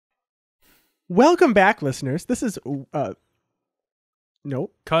Welcome back, listeners. This is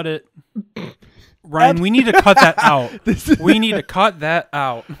nope. Cut it. Ryan, we need to cut that out. We need to cut that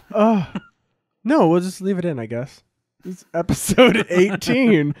out. No, we'll just leave it in, I guess. This is episode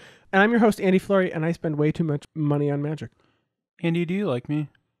 18. And I'm your host, Andy Flory, and I spend way too much money on magic. Andy, do you like me?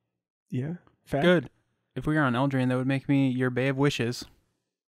 Yeah. Fact. Good. If we were on Eldraine, that would make me your Bay of Wishes.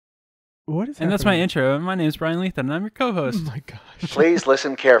 What is And that's my intro. My name is Bryan Lethan, and I'm your co-host. Oh my gosh. Please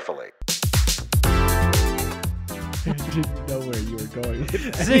listen carefully. I didn't know where you were going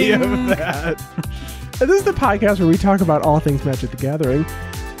with Zing. any of that. And this is the podcast where we talk about all things Magic the Gathering.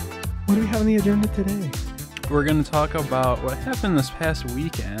 What do we have on the agenda today? We're going to talk about what happened this past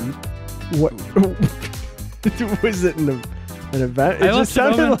weekend. What was it? An event? It just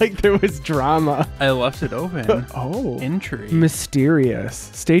sounded like there was drama. I left it open. Oh. Intrigue.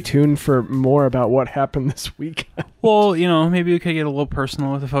 Mysterious. Stay tuned for more about what happened this weekend. Well, you know, maybe we could get a little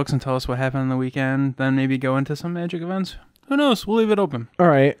personal with the folks and tell us what happened on the weekend, then maybe go into some Magic events. Who knows? We'll leave it open. All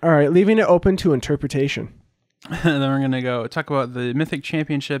right. Leaving it open to interpretation. Then we're going to go talk about the Mythic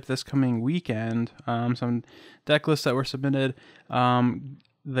Championship this coming weekend. Some deck lists that were submitted.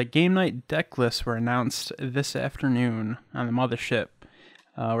 The game night deck lists were announced this afternoon on the mothership.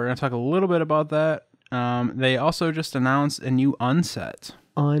 We're going to talk a little bit about that. They also just announced a new unset.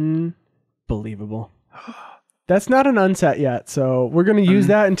 Unbelievable. That's not an unset yet, so we're going to use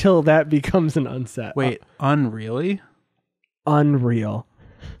that until that becomes an unset. Wait, unreally? Unreal.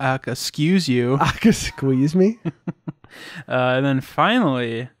 Excuse you. Squeeze me? And then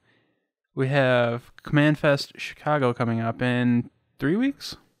finally, we have Command Fest Chicago coming up in 3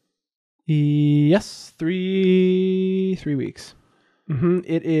 weeks? Yes, three weeks.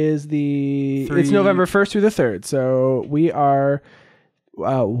 It is it's November 1st through the 3rd. So we are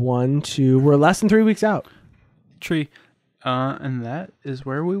we're less than 3 weeks out. And that is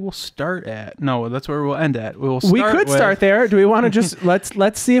where we will start at. No, that's where we'll end at. We could start there. Do we want to just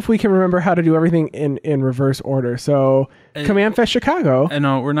let's see if we can remember how to do everything in reverse order. So Command Fest Chicago. I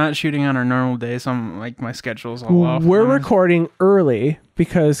know we're not shooting on our normal day, so my schedule's all off. We're recording early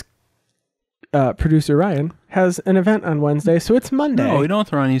because producer Ryan has an event on Wednesday, so it's Monday. No, we don't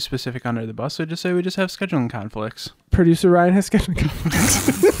throw any specific under the bus. We just say we just have scheduling conflicts. Producer Ryan has scheduling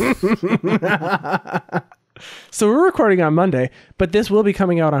conflicts. So we're recording on Monday, but this will be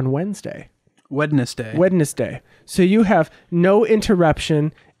coming out on Wednesday. Wednesday. So you have no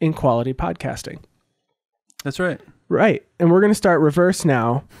interruption in quality podcasting. That's right. Right. And we're going to start reverse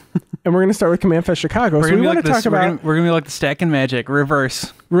now. And we're going to start with Command Fest Chicago. So we want to talk about... We're going to be like the Stack and Magic.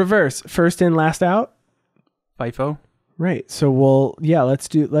 Reverse. First in, last out. FIFO. Right. So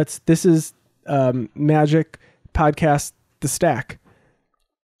this is Magic Podcast, the Stack.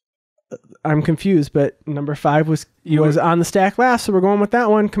 I'm confused, but number 5 was on the stack last, so we're going with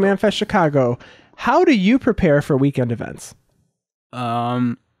that one. Command Fest Chicago. How do you prepare for weekend events?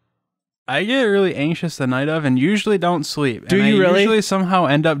 I get really anxious the night of and usually don't sleep. Do you really? I usually somehow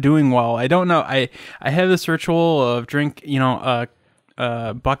end up doing well. I don't know. I have this ritual of drink, a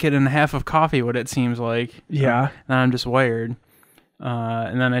bucket and a half of coffee, what it seems like. Yeah. And I'm just wired.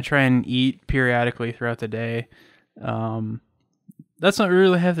 And then I try and eat periodically throughout the day. That's not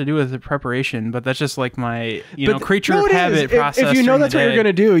really have to do with the preparation, but that's just like my, creature of habit process. If you know that's what you're going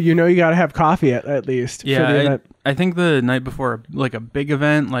to do, you got to have coffee at least. Yeah, for the event. I think the night before, like a big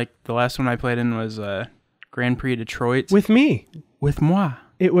event, like the last one I played in was Grand Prix Detroit. With me. With moi.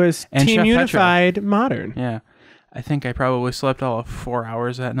 It was and Team Chef Unified Petra. Modern. Yeah. I think I probably slept all of 4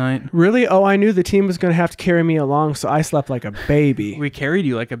 hours that night. Really? Oh, I knew the team was going to have to carry me along, so I slept like a baby. We carried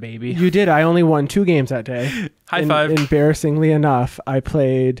you like a baby. You did. I only won 2 games that day. High five. Embarrassingly enough, I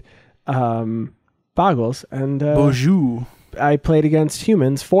played Boggles and Bonjour. I played against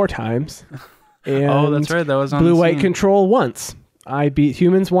humans 4 times. And that's right. That was on Blue-White Control once. I beat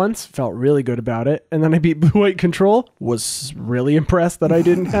humans once, felt really good about it. And then I beat Blue-White Control, was really impressed that I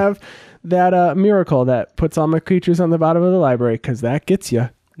didn't have that miracle that puts all my creatures on the bottom of the library, because that gets you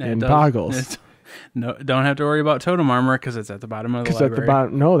in Boggles. No, don't have to worry about totem armor because it's at the bottom of the library. At the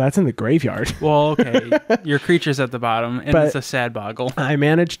bottom, no, that's in the graveyard. Well, okay, your creature's at the bottom, and it's a sad boggle. I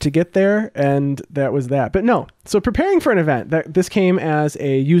managed to get there, and that was that. But no, so preparing for an event, this came as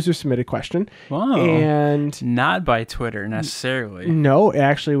a user submitted question. Wow. And not by Twitter necessarily. No, it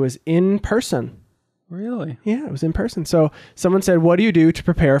actually was in person. Really? Yeah, it was in person. So someone said, what do you do to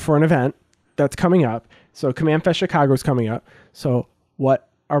prepare for an event that's coming up? So Command Fest Chicago is coming up. So what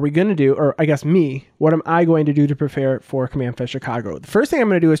are we going to do? Or I guess what am I going to do to prepare for Command Fest Chicago? The first thing I'm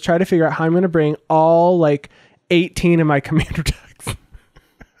going to do is try to figure out how I'm going to bring all 18 of my commander decks.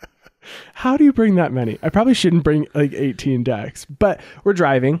 How do you bring that many? I probably shouldn't bring like 18 decks, but we're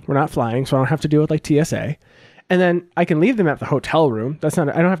driving. We're not flying, so I don't have to deal with like TSA. And then I can leave them at the hotel room. I don't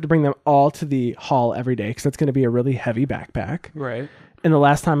have to bring them all to the hall every day because that's going to be a really heavy backpack. Right. And the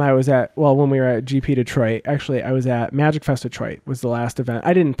last time I was when we were at GP Detroit, actually I was at Magic Fest Detroit was the last event.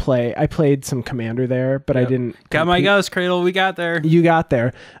 I didn't play. I played some Commander there, but I didn't. Got my Ghost Cradle. We got there. You got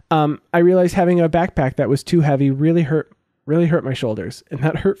there. I realized having a backpack that was too heavy really hurt my shoulders, and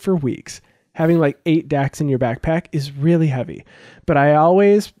that hurt for weeks. Having like 8 decks in your backpack is really heavy, but I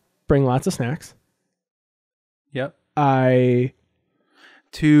always bring lots of snacks. Yep.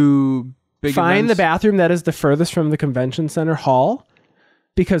 To find the bathroom that is the furthest from the convention center hall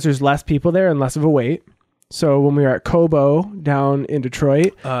because there's less people there and less of a wait. So when we were at Kobo down in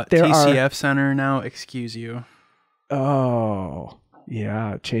Detroit, TCF Center now, excuse you. Oh,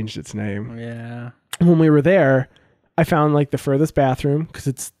 yeah, it changed its name. Yeah. When we were there, I found like the furthest bathroom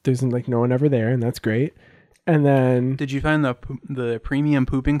because there's like no one ever there, and that's great. And then, did you find the premium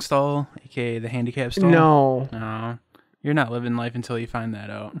pooping stall, aka the handicap stall? No. You're not living life until you find that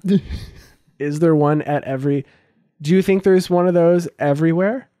out. Is there one at every? Do you think there's one of those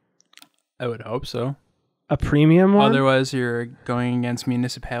everywhere? I would hope so. A premium one? Otherwise, you're going against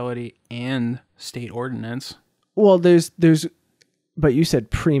municipality and state ordinance. Well, but you said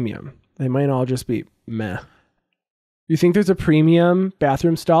premium. They might all just be meh. You think there's a premium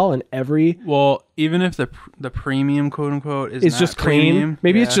bathroom stall in every? Well, even if the premium quote unquote is just clean, premium,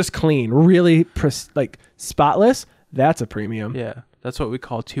 maybe it's just clean, really like spotless. That's a premium. Yeah, that's what we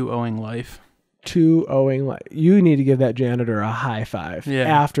call 2-0ing life. 2-0ing life. You need to give that janitor a high five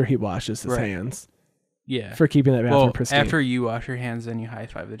after he washes his hands. Yeah, for keeping that bathroom pristine. After you wash your hands, then you high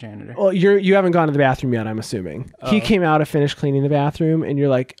five the janitor. Well, you haven't gone to the bathroom yet, I'm assuming. Oh. He came out to finish cleaning the bathroom, and you're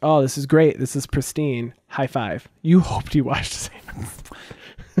like, "Oh, this is great. This is pristine. High five." You hoped he washed his hands.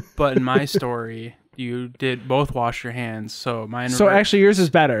 But in my story, you did both wash your hands, so mine. So actually, yours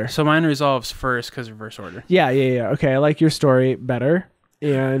is better. So mine resolves first because reverse order. Yeah. Okay, I like your story better.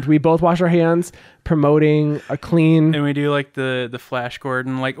 And we both wash our hands, promoting a clean. And we do like the Flash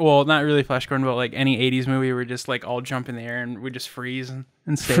Gordon, like, well, not really Flash Gordon, but like any 80s movie where we just like all jump in the air and we just freeze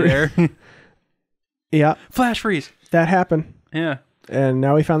and stay there. Yeah. Flash freeze. That happened. Yeah. And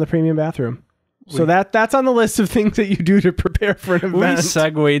now we found the premium bathroom. So that's on the list of things that you do to prepare for an event. We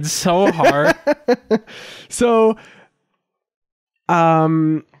segued so hard. So,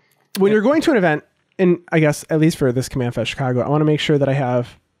 when you're going to an event, and I guess at least for this Command Fest Chicago, I want to make sure that I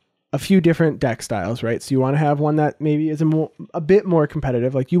have a few different deck styles, right? So you want to have one that maybe is a bit more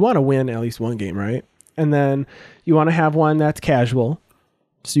competitive. Like you want to win at least one game, right? And then you want to have one that's casual,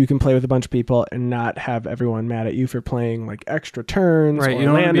 so you can play with a bunch of people and not have everyone mad at you for playing like extra turns. Right, you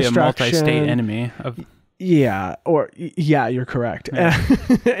don't want to be a multi-state enemy of. Yeah, you're correct. Yeah.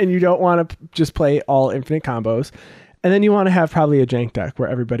 And you don't want to just play all infinite combos. And then you want to have probably a jank deck where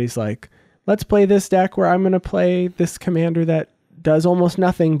everybody's like, let's play this deck where I'm going to play this commander that does almost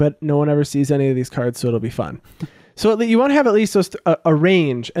nothing, but no one ever sees any of these cards, so it'll be fun. So you want to have at least a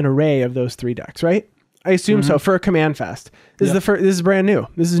range, an array of those 3 decks, right? I assume so for a Command Fest. This is brand new.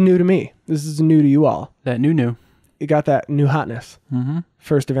 This is new to me. This is new to you all. That new. You got that new hotness. Mm-hmm.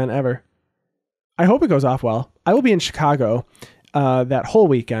 First event ever. I hope it goes off well. I will be in Chicago that whole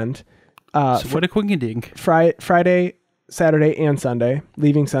weekend. So what a quickie dink. Friday, Saturday, and Sunday.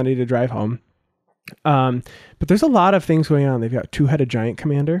 Leaving Sunday to drive home. But there's a lot of things going on. They've got 2-headed giant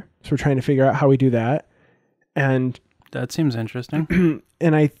commander. So we're trying to figure out how we do that. And that seems interesting.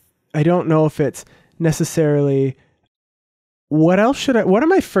 And I don't know if it's necessarily what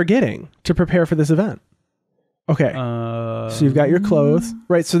am I forgetting to prepare for this event? Okay. So you've got your clothes,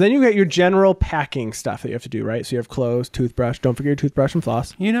 right? So then you got your general packing stuff that you have to do, right? So you have clothes, toothbrush. Don't forget your toothbrush and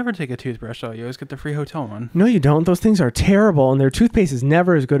floss. You never take a toothbrush, though. You always get the free hotel one. No, you don't. Those things are terrible, and their toothpaste is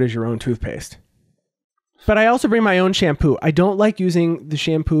never as good as your own toothpaste. But I also bring my own shampoo. I don't like using the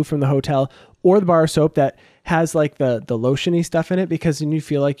shampoo from the hotel or the bar soap that has like the lotiony stuff in it, because then you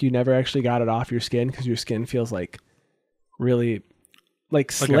feel like you never actually got it off your skin because your skin feels like really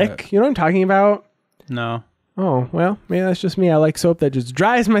like slick. You know what I'm talking about? No. Oh, well, maybe that's just me. I like soap that just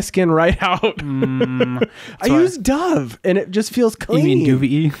dries my skin right out. I use Dove, and it just feels clean. You mean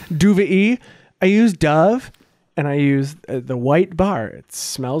Duvet-E? Duvet-E. I use Dove, and I use the white bar. It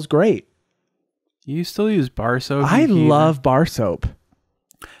smells great. You still use bar soap? I love bar soap.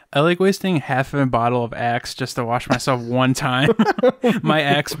 I like wasting half of a bottle of Axe just to wash myself one time. My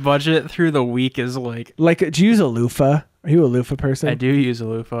Axe budget through the week is like... Do you use a loofah? Are you a loofah person? I do use a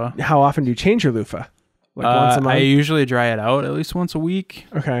loofah. How often do you change your loofah? Like once a month? I usually dry it out at least once a week.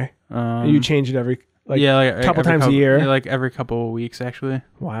 Okay. You change it every a couple times a year? Yeah, like every couple of weeks, actually.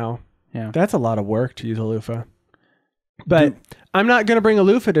 Wow. Yeah. That's a lot of work to use a loofah. But I'm not going to bring a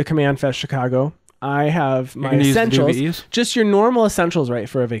loofah to Command Fest Chicago. I have my essentials. Just your normal essentials, right,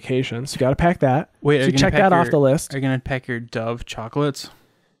 for a vacation. So you got to pack that. Wait, so check that off the list. Are you going to pack your Dove chocolates?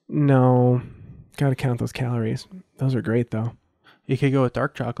 No. Got to count those calories. Those are great, though. You could go with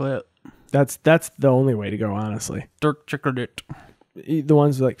dark chocolate. That's the only way to go, honestly. Dark chocolate. The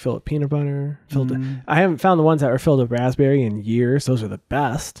ones like filled with peanut butter. I haven't found the ones that are filled with raspberry in years. Those are the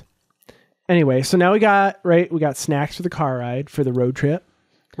best. Anyway, so now we got snacks for the car ride for the road trip.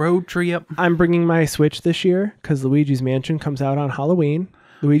 I'm bringing my Switch this year because Luigi's Mansion comes out on Halloween.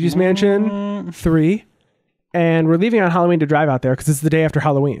 Luigi's Mansion 3. And we're leaving on Halloween to drive out there because it's the day after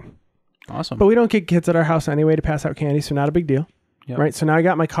Halloween. Awesome. But we don't get kids at our house anyway to pass out candy, so not a big deal. Yep. Right? So now I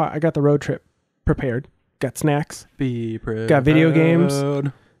got my car. I got the road trip prepared. Got snacks. Be prepared. Got video games.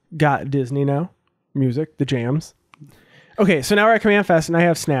 Got Disney now. Music. The jams. Okay, so now we're at Command Fest and I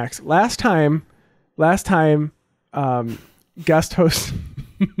have snacks. Last time, guest host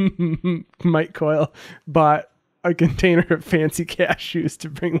Mike Coyle bought a container of fancy cashews to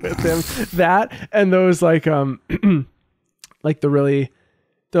bring with him. That and those like they're like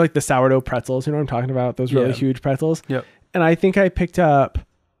the sourdough pretzels. You know what I'm talking about? Those really huge pretzels. Yep. And I think I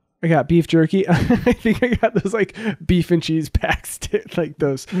got beef jerky. I think I got those like beef and cheese packs, like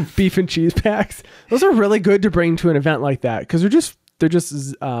those beef and cheese packs. Those are really good to bring to an event like that because they're just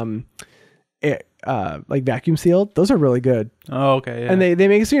like vacuum sealed. Those are really good. Oh, okay. Yeah. And they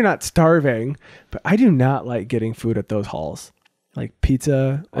make it so you're not starving. But I do not like getting food at those halls, like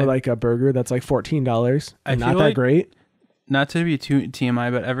pizza or like a burger that's like $14 and not that great. Not to be too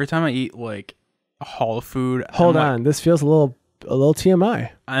TMI, but every time I eat like a hall of food, hold on, this feels a little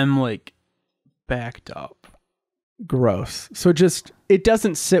TMI. I'm like backed up. Gross. So it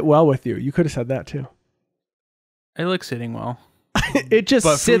doesn't sit well with you. You could have said that too. I like sitting well. It just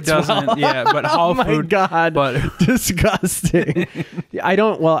sits well. Yeah, but hall food. Oh my God. But disgusting. I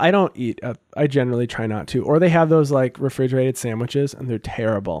don't eat. I generally try not to. Or they have those like refrigerated sandwiches and they're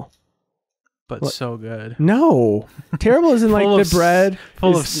terrible. But so good. No. Terrible isn't like the bread.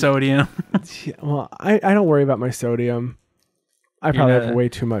 Full of sodium. Well, I don't worry about my sodium. I probably have way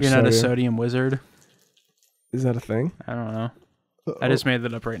too much sodium. You're not a sodium wizard? Is that a thing? I don't know. I just made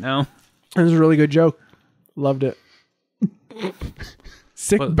that up right now. It was a really good joke. Loved it.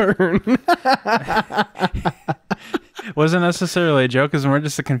 Sick burn. Wasn't necessarily a joke, it's more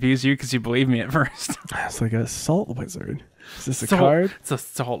just to confuse you because you believed me at first. It's like a salt wizard. Is this a card? It's a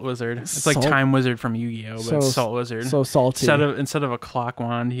salt wizard. It's like Time Wizard from Yu-Gi-Oh, but it's Salt Wizard. So salty. Instead of a clock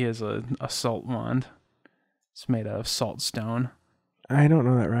wand, he has a salt wand. It's made out of salt stone. I don't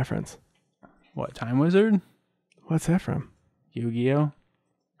know that reference. What, Time Wizard? What's that from? Yu-Gi-Oh.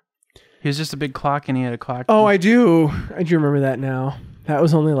 He was just a big clock and he had a clock. Oh, I do remember that now. That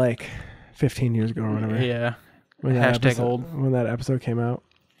was only like 15 years ago or whatever. Yeah. Hashtag old. When that episode came out.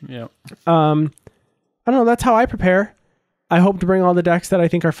 Yeah. I don't know. That's how I prepare. I hope to bring all the decks that I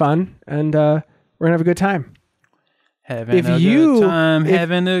think are fun, and we're gonna have a good time. Having a good time.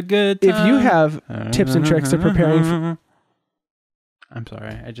 If you have tips and tricks to preparing, I'm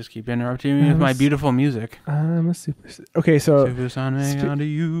sorry, I just keep interrupting you with my beautiful music. I'm a okay. So Supersonic onto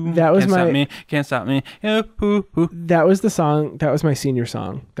you. That was Can't stop me. Yeah, that was the song. That was my senior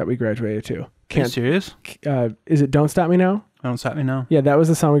song that we graduated to. Are you serious? Is it Don't Stop Me Now? Don't Stop Me Now. Yeah, that was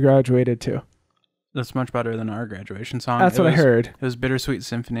the song we graduated to. That's much better than our graduation song. That's what I heard. It was Bittersweet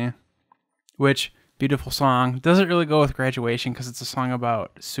Symphony, which, beautiful song. Doesn't really go with graduation because it's a song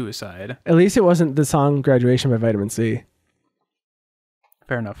about suicide. At least it wasn't the song Graduation by Vitamin C.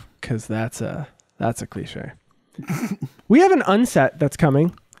 Fair enough. Because that's a cliche. We have an unset that's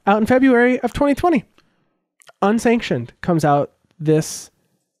coming out in February of 2020. Unsanctioned comes out this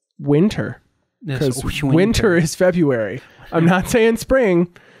winter. Because winter is February. I'm not saying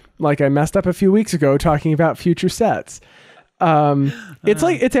spring. Like I messed up a few weeks ago talking about future sets.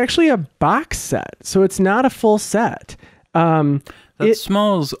 It's actually a box set, so it's not a full set. That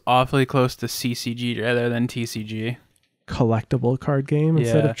smells awfully close to CCG rather than TCG. Collectible card game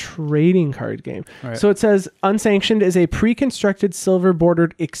instead of trading card game. Right. So it says Unsanctioned is a pre-constructed silver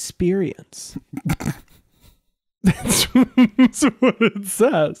bordered experience. That's what it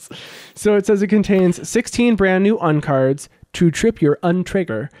says. So it says it contains 16 brand new uncards to trip your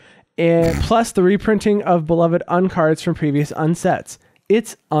untrigger, and plus the reprinting of beloved uncards from previous unsets.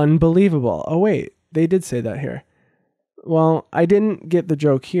 It's unbelievable. Oh wait, they did say that here. Well, I didn't get the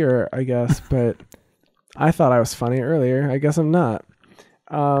joke here, I guess, but I thought I was funny earlier. I guess I'm not.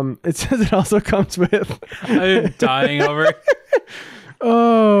 It says it also comes with. I'm dying over it.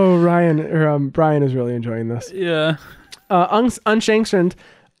 Oh, Bryan is really enjoying this. Yeah. Unsanctioned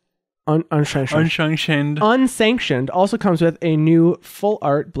unsanctioned. Unsanctioned. Unsanctioned also comes with a new full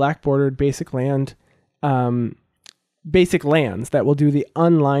art black bordered basic lands that will do the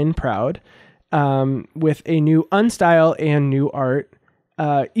online proud, with a new unstyle and new art.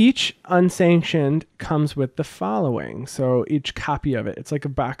 Each unsanctioned comes with the following. So each copy of it, it's like a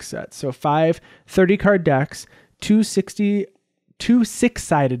box set. So 5 30-card decks, 2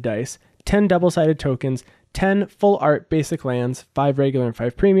 6-sided dice, 10 double-sided tokens, 10 full art basic lands, 5 regular and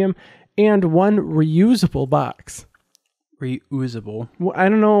 5 premium, and 1 reusable box. Reusable. Well, I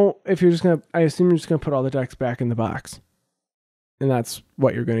don't know if you're just going to... I assume you're just going to put all the decks back in the box. And that's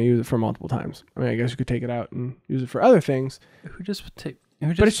what you're going to use it for multiple times. I mean, I guess you could take it out and use it for other things. But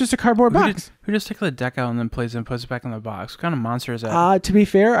It's just a cardboard box. Who just takes the deck out and then plays it and puts it back in the box? What kind of monster is that? To be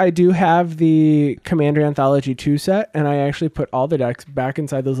fair, I do have the Commander Anthology 2 set, and I actually put all the decks back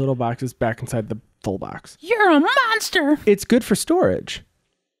inside those little boxes, back inside the full box. You're a monster! It's good for storage.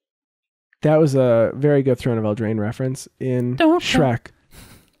 That was a very good Throne of Eldraine reference in Shrek.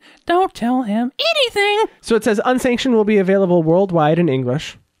 Don't tell him anything! So it says Unsanctioned will be available worldwide in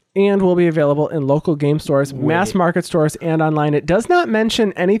English and will be available in local game stores, mass market stores, and online. It does not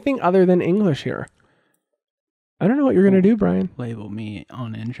mention anything other than English here. I don't know what you're going to do, Brian. Label me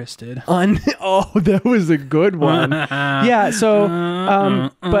uninterested. Oh, that was a good one. Yeah, so,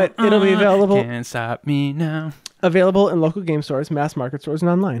 but it'll be available. Can't stop me now. Available in local game stores, mass market stores, and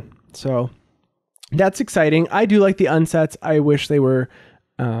online. So that's exciting. I do like the unsets. I wish they were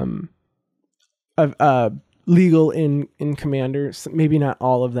legal in Commander. Maybe not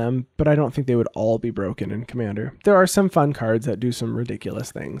all of them, but I don't think they would all be broken in Commander. There are some fun cards that do some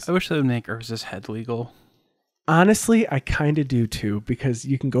ridiculous things. I wish they would make Urza's head legal. Honestly, I kind of do too, because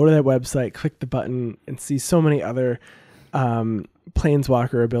you can go to that website, click the button, and see so many other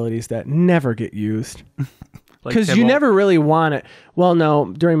Planeswalker abilities that never get used. Because you never really want it. Well,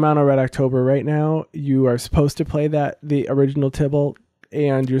 no, during Mono Red October right now, you are supposed to play the original Tibble,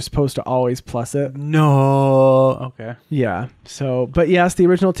 and you're supposed to always plus it. No. Okay. Yeah. So, but yes, the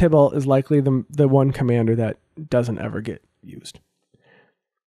original Tibble is likely the one commander that doesn't ever get used.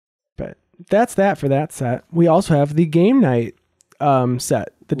 But that's that for that set. We also have the Game Night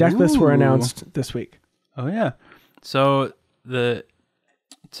set. The deck lists were announced this week. Oh, yeah. So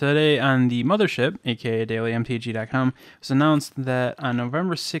today on the Mothership, aka dailymtg.com, it was announced that on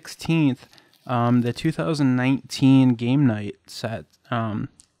November 16th, the 2019 Game Night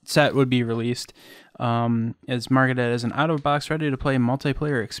set would be released. It's marketed as an out-of-box, ready-to-play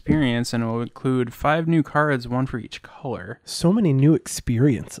multiplayer experience, and it will include 5 new cards, 1 for each color. So many new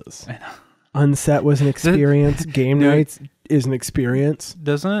experiences. I know. Unset was an experience. Game Nights is an experience.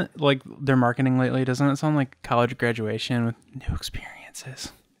 Doesn't it, like their marketing lately, doesn't it sound like college graduation with new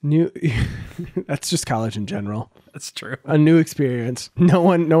experiences? That's just college in general. That's true. A new experience. No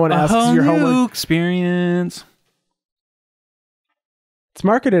one asks your homework. New experience. It's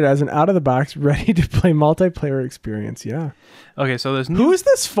marketed as an out-of-the-box, ready-to-play multiplayer experience. Yeah. Okay, so there's Who is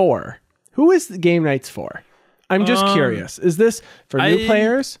this for? Who is the Game Nights for? I'm just curious. Is this for new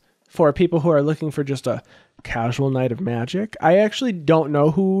players? For people who are looking for just a casual night of Magic? I actually don't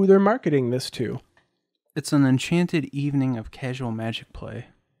know who they're marketing this to. It's an enchanted evening of casual Magic play.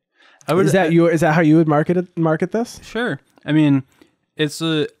 Is that how you would market this? Sure. I mean, it's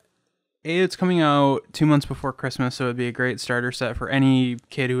coming out 2 months before Christmas, so it'd be a great starter set for any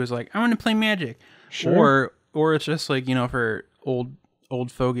kid who is like, I want to play Magic. Sure. Or it's just like, for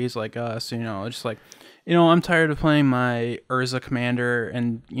old fogies like us, just like, I'm tired of playing my Urza commander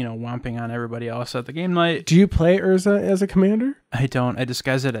and, whomping on everybody else at the game night. Do you play Urza as a commander? I don't. I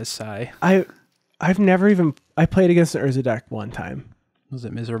disguise it as Sai. I've never even... I played against the Urza deck one time. Was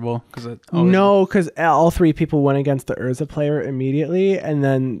it miserable? No, because all 3 people went against the Urza player immediately, and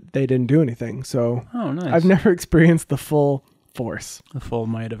then they didn't do anything. So oh, nice. I've never experienced the full force. The full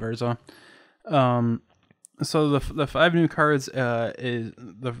might of Urza. So the 5 new cards is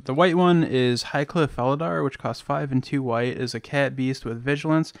the white one is Highcliff Felidar, which costs 5 and 2 white, is a cat beast with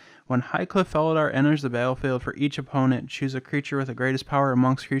vigilance. When Highcliff Felidar enters the battlefield for each opponent, choose a creature with the greatest power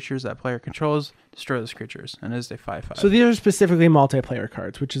amongst creatures that player controls, destroy those creatures, and it is a 5/5. So these are specifically multiplayer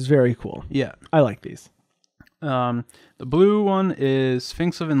cards, which is very cool. Yeah. I like these. The blue one is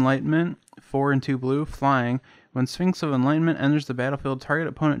Sphinx of Enlightenment, 4 and 2 blue, flying. When Sphinx of Enlightenment enters the battlefield, target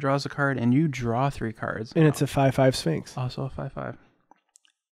opponent draws a card, and you draw 3 cards. And it's a 5/5 Sphinx. Also a 5/5.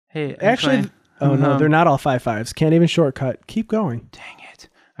 Hey, actually, no, they're not all 5/5s. Can't even shortcut. Keep going. Dang it!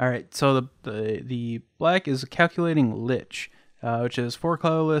 All right, so the black is Calculating Lich, which is 4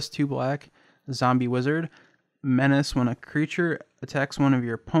 colorless, 2 black, zombie wizard, menace. When a creature attacks one of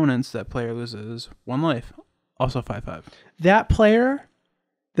your opponents, that player loses 1 life. Also 5/5. That player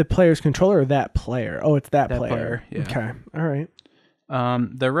The player's controller or that player? Oh, it's that player. Yeah. Okay. All right.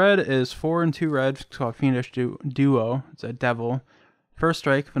 The red is 4 and 2 red. It's called Fiendish Duo. It's a devil. First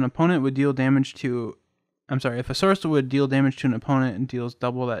strike, if an opponent would deal damage to... if a sorcerer would deal damage to an opponent and deals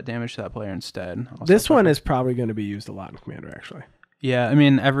double that damage to that player instead. This one is probably going to be used a lot in Commander, actually. Yeah, I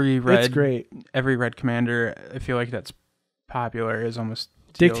mean, every red... It's great. Every red commander, I feel like that's popular, is almost...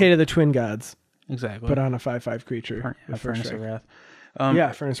 Dictate of the Twin Gods. Exactly. Put on a 5/5 creature. Furnace of Wrath.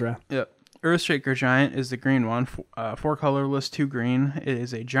 Furnace of Wrath. Yep. Earthshaker Giant is the green one. 4 colorless, 2 green. It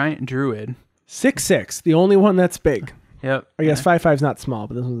is a giant druid. 6/6, the only one that's big. Yep. I guess 5/5's not small,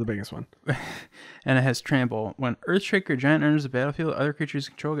 but this one's the biggest one. And it has Trample. When Earthshaker Giant enters the battlefield, other creatures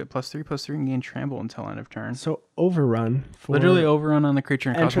you control get +3/+3 and gain Trample until end of turn. So Overrun. Literally Overrun on the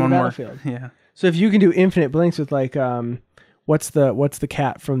creature and cost 1 more. Yeah. So if you can do infinite blinks with like, what's the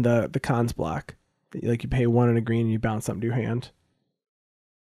cat from the cons block? Like you pay 1 and a green and you bounce something to your hand.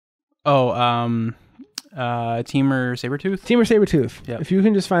 Oh, Teamer Sabertooth? Teamer Sabertooth. Yep. If you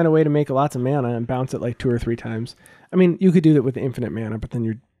can just find a way to make lots of mana and bounce it like 2 or 3 times. I mean, you could do that with infinite mana, but then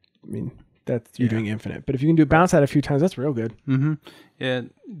you're doing infinite. But if you can do bounce that a few times, that's real good. Mm-hmm. Yeah,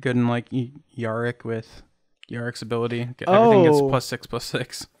 good in like Yarick with Yarrick's ability. Everything gets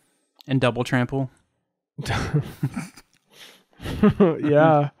 +6/+6 and double trample.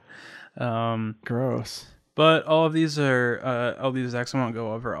 Yeah. Gross. But all of these decks, I won't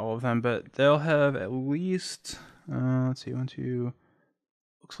go over all of them, but they'll have at least, let's see, 1, 2,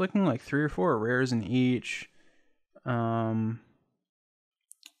 looks like 3 or 4 rares in each. And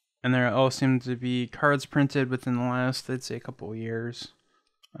there all seem to be cards printed within the last, I'd say, a couple of years.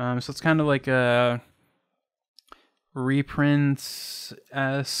 So it's kind of like a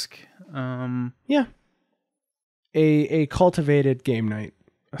reprints-esque. Yeah. A cultivated game night,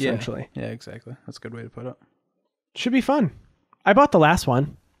 essentially. Yeah, exactly. That's a good way to put it. Should be fun. I bought the last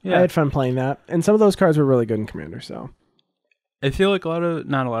one. Yeah. I had fun playing that. And some of those cards were really good in Commander, so. I feel like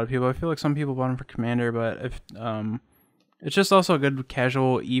not a lot of people, I feel like some people bought them for Commander, but if it's just also a good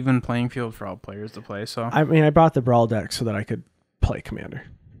casual, even playing field for all players to play. So I mean, I bought the Brawl deck so that I could play Commander.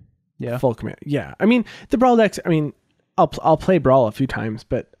 Yeah. Full Commander. Yeah. I mean, the Brawl decks, I mean, I'll play Brawl a few times,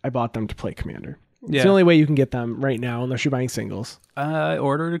 but I bought them to play Commander. It's the only way you can get them right now, unless you're buying singles. I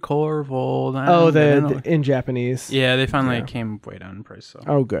ordered a Corvold. In Japanese. Yeah, they finally came way down in price. So.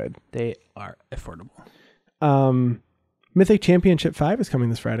 Oh, good. They are affordable. Mythic Championship 5 is coming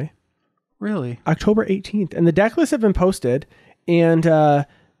this Friday. Really? October 18th. And the deck lists have been posted, and the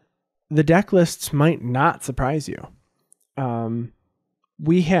deck lists might not surprise you.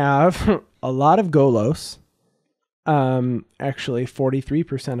 We have a lot of Golos. Actually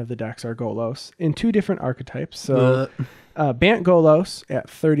 43% of the decks are Golos in 2 different archetypes. So Bant Golos at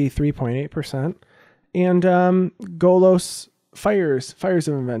 33.8% and Golos Fires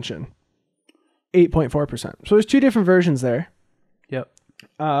of Invention 8.4%. So there's 2 different versions there. Yep.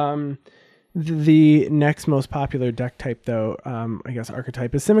 The next most popular deck type, though, I guess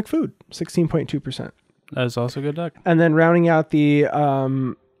archetype is Simic Food, 16.2%. That is also a good deck. And then rounding out the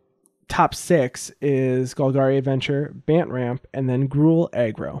top 6 is Golgari Adventure, Bant Ramp, and then Gruul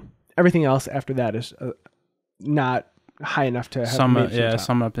Aggro. Everything else after that is not high enough to have sum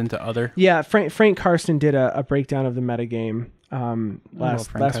up into other. Yeah, Frank Karsten did a breakdown of the metagame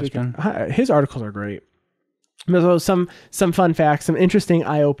last week. His articles are great. So some fun facts, some interesting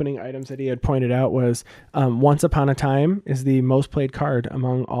eye-opening items that he had pointed out was Once Upon a Time is the most played card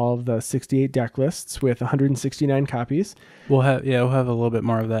among all of the 68 deck lists with 169 copies. We'll have a little bit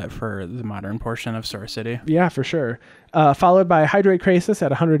more of that for the modern portion of Star City. Yeah, for sure. Followed by Hydroid Krasis at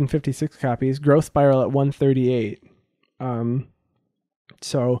 156 copies, Growth Spiral at 138.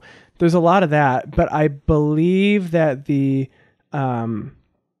 So there's a lot of that, but I believe that the one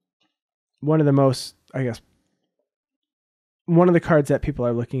of the most, I guess, one of the cards that people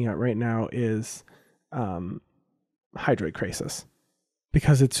are looking at right now is Hydroid Krasis,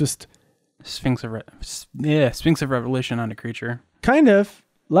 because it's just Sphinx of Revelation on a creature. Kind of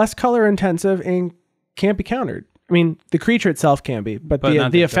less color intensive and can't be countered. I mean, the creature itself can be, but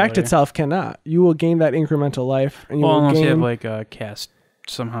the effect itself cannot. You will gain that incremental life, and unless you have like a cast,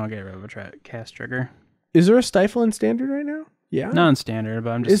 somehow get rid of a cast trigger. Is there a Stifle in Standard right now? Yeah, not in Standard, but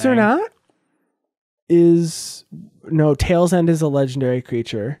I'm just. Is there not? Tail's End is a legendary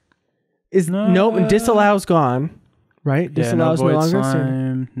creature. Disallow's gone, right? Disallow's no longer.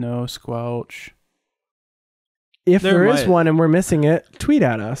 Slime, no Squelch. If there is one and we're missing it, tweet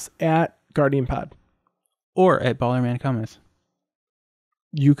at us at Guardian Pod. Or at Ballerman Cometh.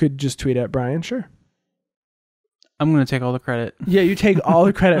 You could just tweet at Bryan, sure. I'm going to take all the credit. Yeah, you take all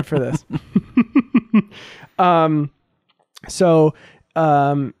the credit for this. So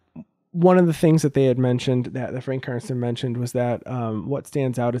one of the things that they had mentioned, that Frank Carson mentioned, was that what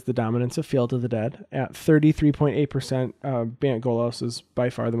stands out is the dominance of Field of the Dead. At 33.8%, Bant Golos is by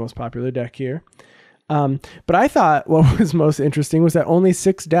far the most popular deck here. But I thought what was most interesting was that only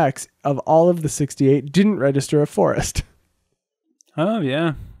 6 decks of all of the 68 didn't register a forest. Oh,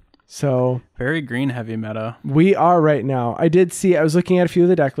 yeah. So very green heavy meta. We are right now. I was looking at a few of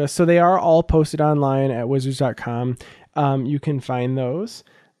the deck lists. So they are all posted online at wizards.com. You can find those.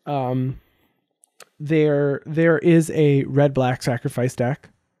 There is a red-black sacrifice deck.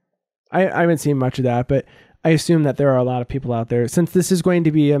 I haven't seen much of that, but I assume that there are a lot of people out there. Since this is going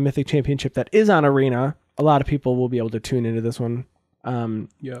to be a Mythic Championship that is on Arena, a lot of people will be able to tune into this one.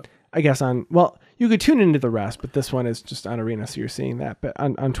 Yeah. I guess you could tune into the rest, but this one is just on Arena, so you're seeing that. But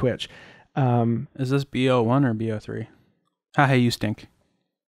on Twitch. Is this BO1 or BO3? Hey, you stink.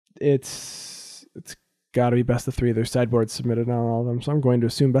 It's got to be best of 3. There's sideboards submitted on all of them, so I'm going to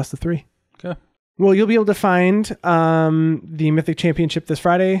assume best of 3. Okay. Well, you'll be able to find the Mythic Championship this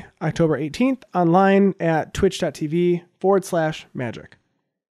Friday, October 18th, online at twitch.tv/magic.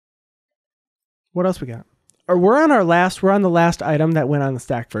 What else we got? Or we're on the last item that went on the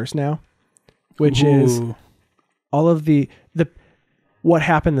stack first now, which is all of the what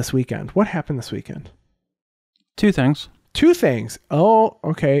happened this weekend. What happened this weekend? 2 things. 2 things. Oh,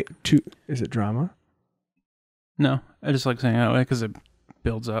 okay. Is it drama? No, I just like saying it that way because it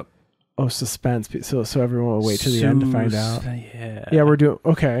builds up. Oh, suspense. So everyone will wait to the end to find out. Yeah, we're doing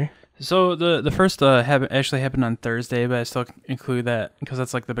okay. So the first actually happened on Thursday, but I still include that because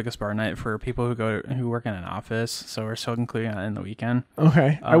that's like the biggest bar night for people who work in an office. So we're still including it in the weekend.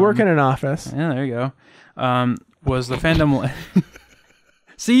 Okay, I work in an office. Yeah, there you go. Was the fandom?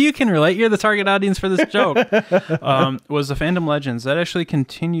 See, you can relate. You're the target audience for this joke. Was the Fandom Legends that actually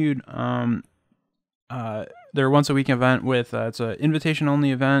continued? Their once a week event with it's an invitation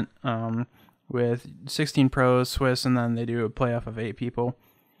only event with 16 pros, Swiss, and then they do a playoff of 8 people.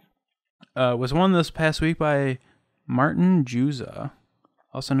 Was won this past week by Martin Jahzzar,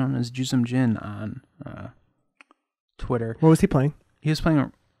 also known as Jusum Jin on Twitter. What was he playing? He was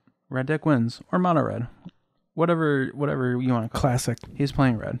playing Red Deck Wins or Mono Red, whatever you want to call Classic. it. He's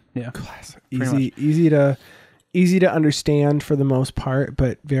playing red. Yeah, classic. Easy to understand for the most part,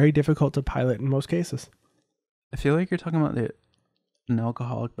 but very difficult to pilot in most cases. I feel like you're talking about an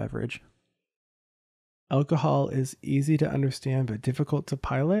alcoholic beverage. Alcohol is easy to understand, but difficult to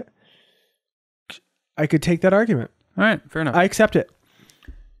pilot. I could take that argument. All right, fair enough. I accept it.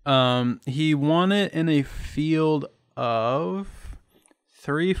 He won it in a field of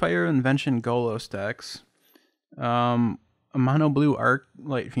 3 Fire Invention Golos decks, a mono blue Arc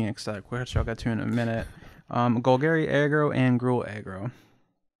Light Phoenix deck, which I'll get to in a minute, Golgari aggro and Gruul aggro.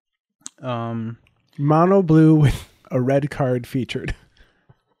 Mono blue with a red card featured.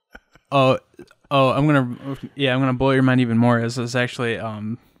 I'm gonna blow your mind even more. This is actually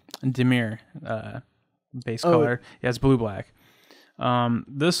Dimir base color. Yeah, it's blue black.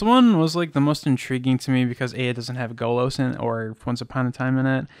 This one was like the most intriguing to me because it doesn't have Golos in it or Once Upon a Time in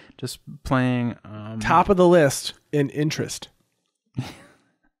it. Just playing top of the list in interest. I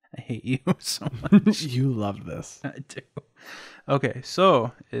hate you so much. You love this. I do. Okay,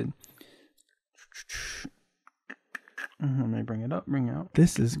 so let me bring it up. Bring it out.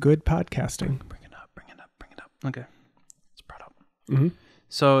 This is good podcasting. Bring it up. Okay, it's brought up. Mm-hmm.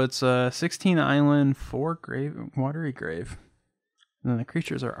 So it's 16 island, 4 watery grave. And then the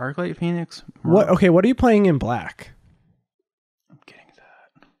creatures are Arclight Phoenix. What? Okay, what are you playing in black? I'm getting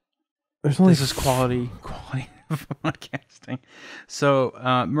that. This is quality of podcasting. So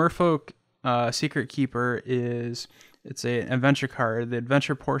Merfolk Secret Keeper it's an adventure card. The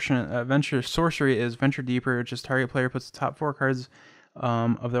adventure sorcery is Venture Deeper, which is target player puts the top 4 cards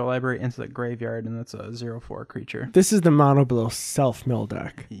of their library into the graveyard, and that's a 0/4 creature. This is the mono blue self-mill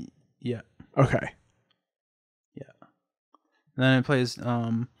deck. Yeah. Okay. Yeah. And then it plays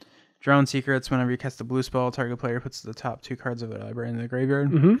Drown Secrets. Whenever you cast a blue spell, target player puts the top 2 cards of their library in the graveyard.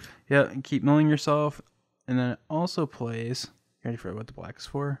 Mm-hmm. Yeah, and keep milling yourself. And then it also plays... You ready for what the black is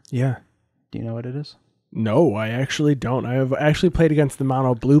for? Yeah. Do you know what it is? No, I actually don't. I have actually played against the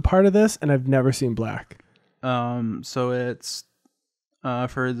mono blue part of this, and I've never seen black. So it's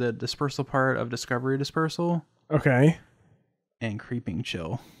for the dispersal part of Discovery Dispersal. Okay. And Creeping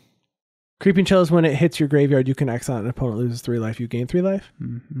Chill. Creeping Chill is when it hits your graveyard, you can exile it, an opponent loses 3 life, you gain 3 life.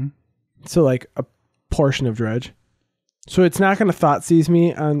 Mm-hmm. So like a portion of Dredge. So it's not going to Thought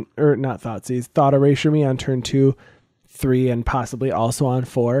Erasure me on turn 2, 3, and possibly also on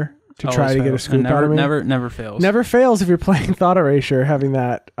 4 to try to get a scoop out of me. Never fails. Never fails if you're playing Thought Erasure, having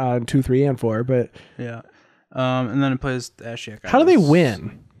that on 2, 3, and 4. But yeah. And then it plays Ashiok. How do they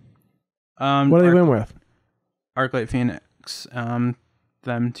win? What do they win with? Arclight Phoenix,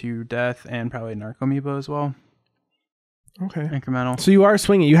 them to death, and probably Narcomoeba as well. Okay. Incremental. So you are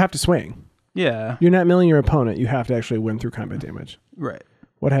swinging. You have to swing. Yeah. You're not milling your opponent. You have to actually win through combat damage. Right.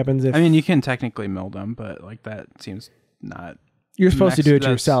 What happens if... I mean, you can technically mill them, but like that seems not... You're supposed to do it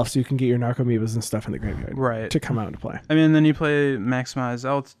yourself so you can get your Narcomoebas and stuff in the graveyard. Right. To come out and play. I mean, then you play Maximize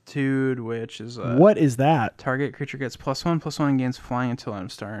Altitude, which is... what is that? Target creature gets +1/+1 and gains flying until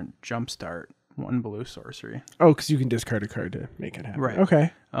end of turn. Jumpstart. 1 blue sorcery. Oh, because you can discard a card to make it happen. Right.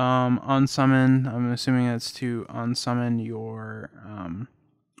 Okay. Unsummon. I'm assuming it's to unsummon your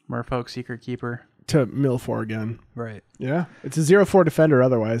Merfolk Secret Keeper. To mill 4 again. Right. Yeah. It's a 0/4 defender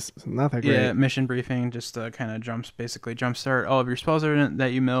otherwise. It's not that great. Yeah, mission briefing just kind of jumpstart all of your spells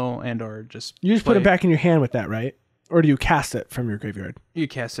that you mill and or just... You just put it back in your hand with that, right? Or do you cast it from your graveyard? You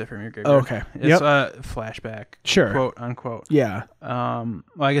cast it from your graveyard. Oh, okay. It's flashback. Sure. Quote unquote. Yeah. Well,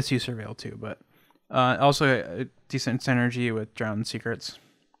 I guess you surveil too, but also a decent synergy with Drowned Secrets.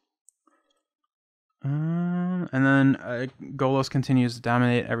 And then Golos continues to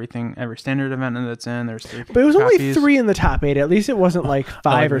dominate every standard event that's in. There's 3 But it was only copies. 3 in the top 8. At least it wasn't like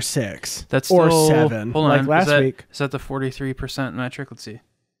 5 or 6. That's or still, 7. Hold on. Like last week. Is that the 43% metric? Let's see.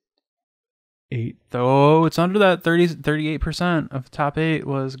 8. Though it's under that 38% of the top 8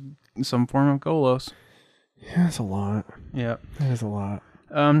 was some form of Golos. Yeah, that's a lot. Yeah. That is a lot.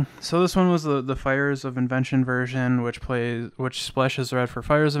 So this one was the Fires of Invention version, which splashes red for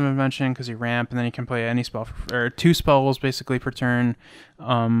Fires of Invention because you ramp, and then you can play any spell or 2 spells basically per turn,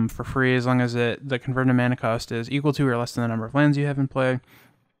 for free as long as the converted mana cost is equal to or less than the number of lands you have in play.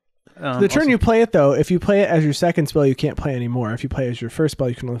 The turn you play it, though, if you play it as your second spell, you can't play anymore. If you play it as your first spell,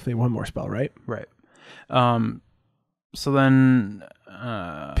 you can only play 1 more spell, right? Right. So then...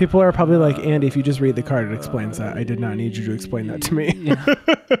 people are probably like, Andy, if you just read the card, it explains that. I did not need you to explain that to me. Yeah.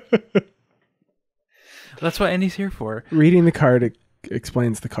 That's what Andy's here for. Reading the card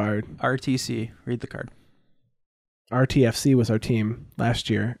explains the card. RTC. Read the card. RTFC was our team last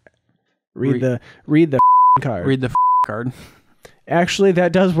year. Read the card. Read the card. Actually,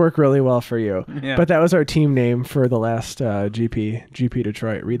 that does work really well for you. Yeah. But that was our team name for the last GP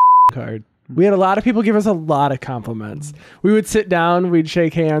Detroit. Read the card. We had a lot of people give us a lot of compliments. We would sit down, we'd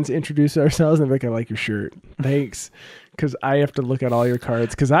shake hands, introduce ourselves, and be like, I like your shirt. Thanks. Because I have to look at all your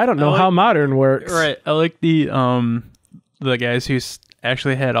cards because I don't know how Modern works. Right. I like the guys who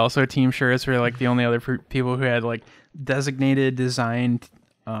actually had also team shirts were like the only other people who had like designated designed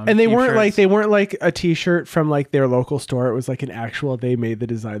and they weren't like a t-shirt from like their local store. It was like an actual, they made the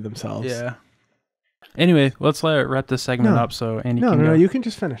design themselves. Yeah. Anyway, let's wrap this segment up so Andy can go. No, you can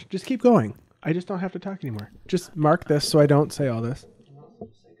just finish. Just keep going. I just don't have to talk anymore. Just mark this so I don't say all this.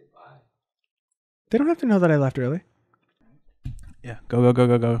 They don't have to know that I left early. Yeah. Go.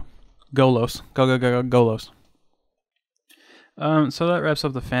 Golos. Go. Golos. So that wraps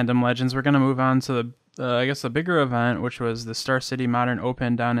up the fandom legends. We're going to move on to the bigger event, which was the Star City Modern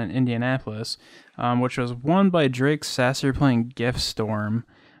Open down in Indianapolis, which was won by Drake Sasser playing Gift Storm.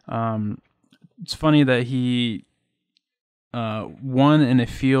 It's funny that he won in a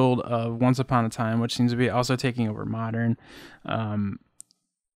field of Once Upon a Time, which seems to be also taking over Modern.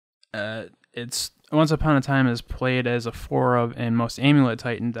 It's Once Upon a Time is played as a 4 of in most Amulet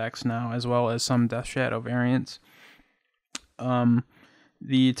Titan decks now, as well as some Death Shadow variants.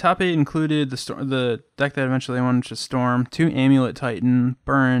 The top 8 included the deck that eventually won, which is Storm, 2 Amulet Titan,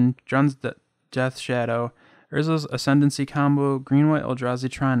 Burn, Jun's Death Shadow, Urza's Ascendancy combo, Green-White Eldrazi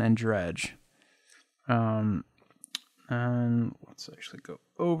Tron, and Dredge. And let's actually go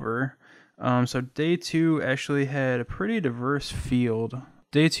over. So day 2 actually had a pretty diverse field.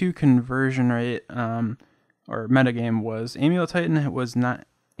 Day 2 conversion rate, or metagame was Amulet Titan,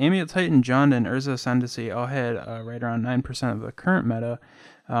 Jund, and Urza Ascendancy all had right around 9% of the current meta.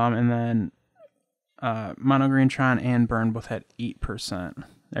 And then Mono Green Tron and Burn both had 8%.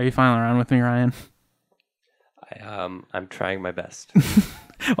 Are you filing around with me, Ryan? I'm trying my best.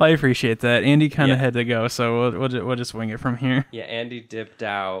 Well, I appreciate that. Andy kind of had to go, so we'll just wing it from here. Yeah, Andy dipped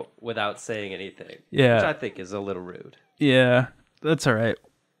out without saying anything. Yeah, which I think is a little rude. Yeah, that's all right.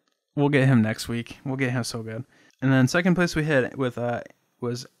 We'll get him next week. We'll get him so good. And then second place we had with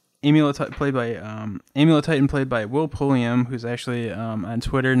was Amulet Titan played by Will Pulliam, who's actually on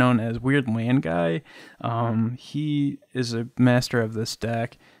Twitter known as Weird Land Guy. He is a master of this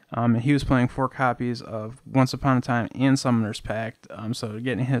deck. And he was playing 4 copies of Once Upon a Time and Summoner's Pact. So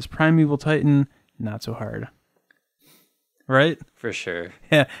getting his Primeval Titan, not so hard. Right? For sure.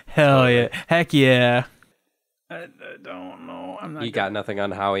 Yeah. Hell yeah. Heck yeah. I don't know. I'm not. You got nothing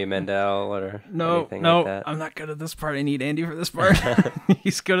on Howie Mandel or anything no. like that? I'm not good at this part. I need Andy for this part.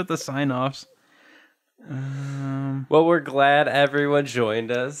 He's good at the sign-offs. Well, we're glad everyone joined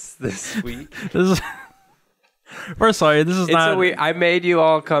us this week. We're sorry. This is not. I made you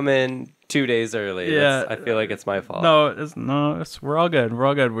all come in 2 days early. Yeah. I feel like it's my fault. No. We're all good. We're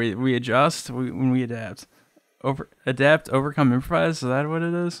all good. We adjust. We adapt. Overcome, improvise. Is that what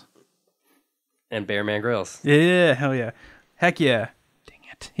it is? And Bearman Grills. Yeah, hell yeah. Heck yeah. Dang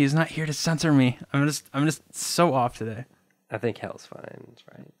it. He's not here to censor me. I'm just so off today. I think hell's fine. That's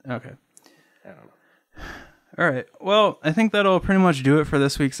right. Okay. I don't know. All right. Well, I think that'll pretty much do it for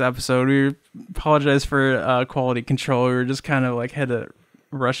this week's episode. We apologize for quality control. We were just kind of like had to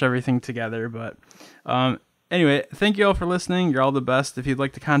rush everything together. But anyway, thank you all for listening. You're all the best. If you'd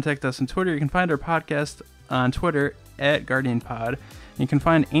like to contact us on Twitter, you can find our podcast on Twitter at GuardianPod. You can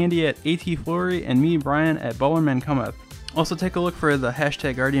find Andy at ATFlory and me, Bryan, at Bowlerman Cometh. Also, take a look for the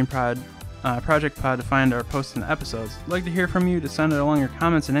hashtag GuardianPod, Project Pod to find our posts and episodes. I'd like to hear from you to send along your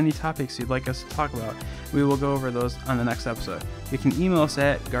comments and any topics you'd like us to talk about. We will go over those on the next episode. You can email us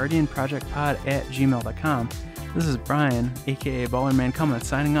at guardianprojectpod@gmail.com. This is Bryan, aka Ballerman Cometh,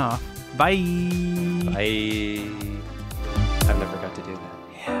 signing off. Bye! Bye. I've never got to do that.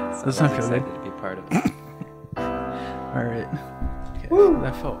 Yeah, So that's I'm not good. excited to be part of it. All right. Okay. Woo.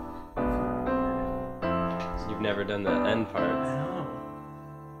 That felt. You've never done the end I part.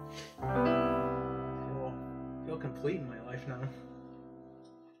 know. Feel complete in my life now.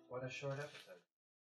 What a short episode.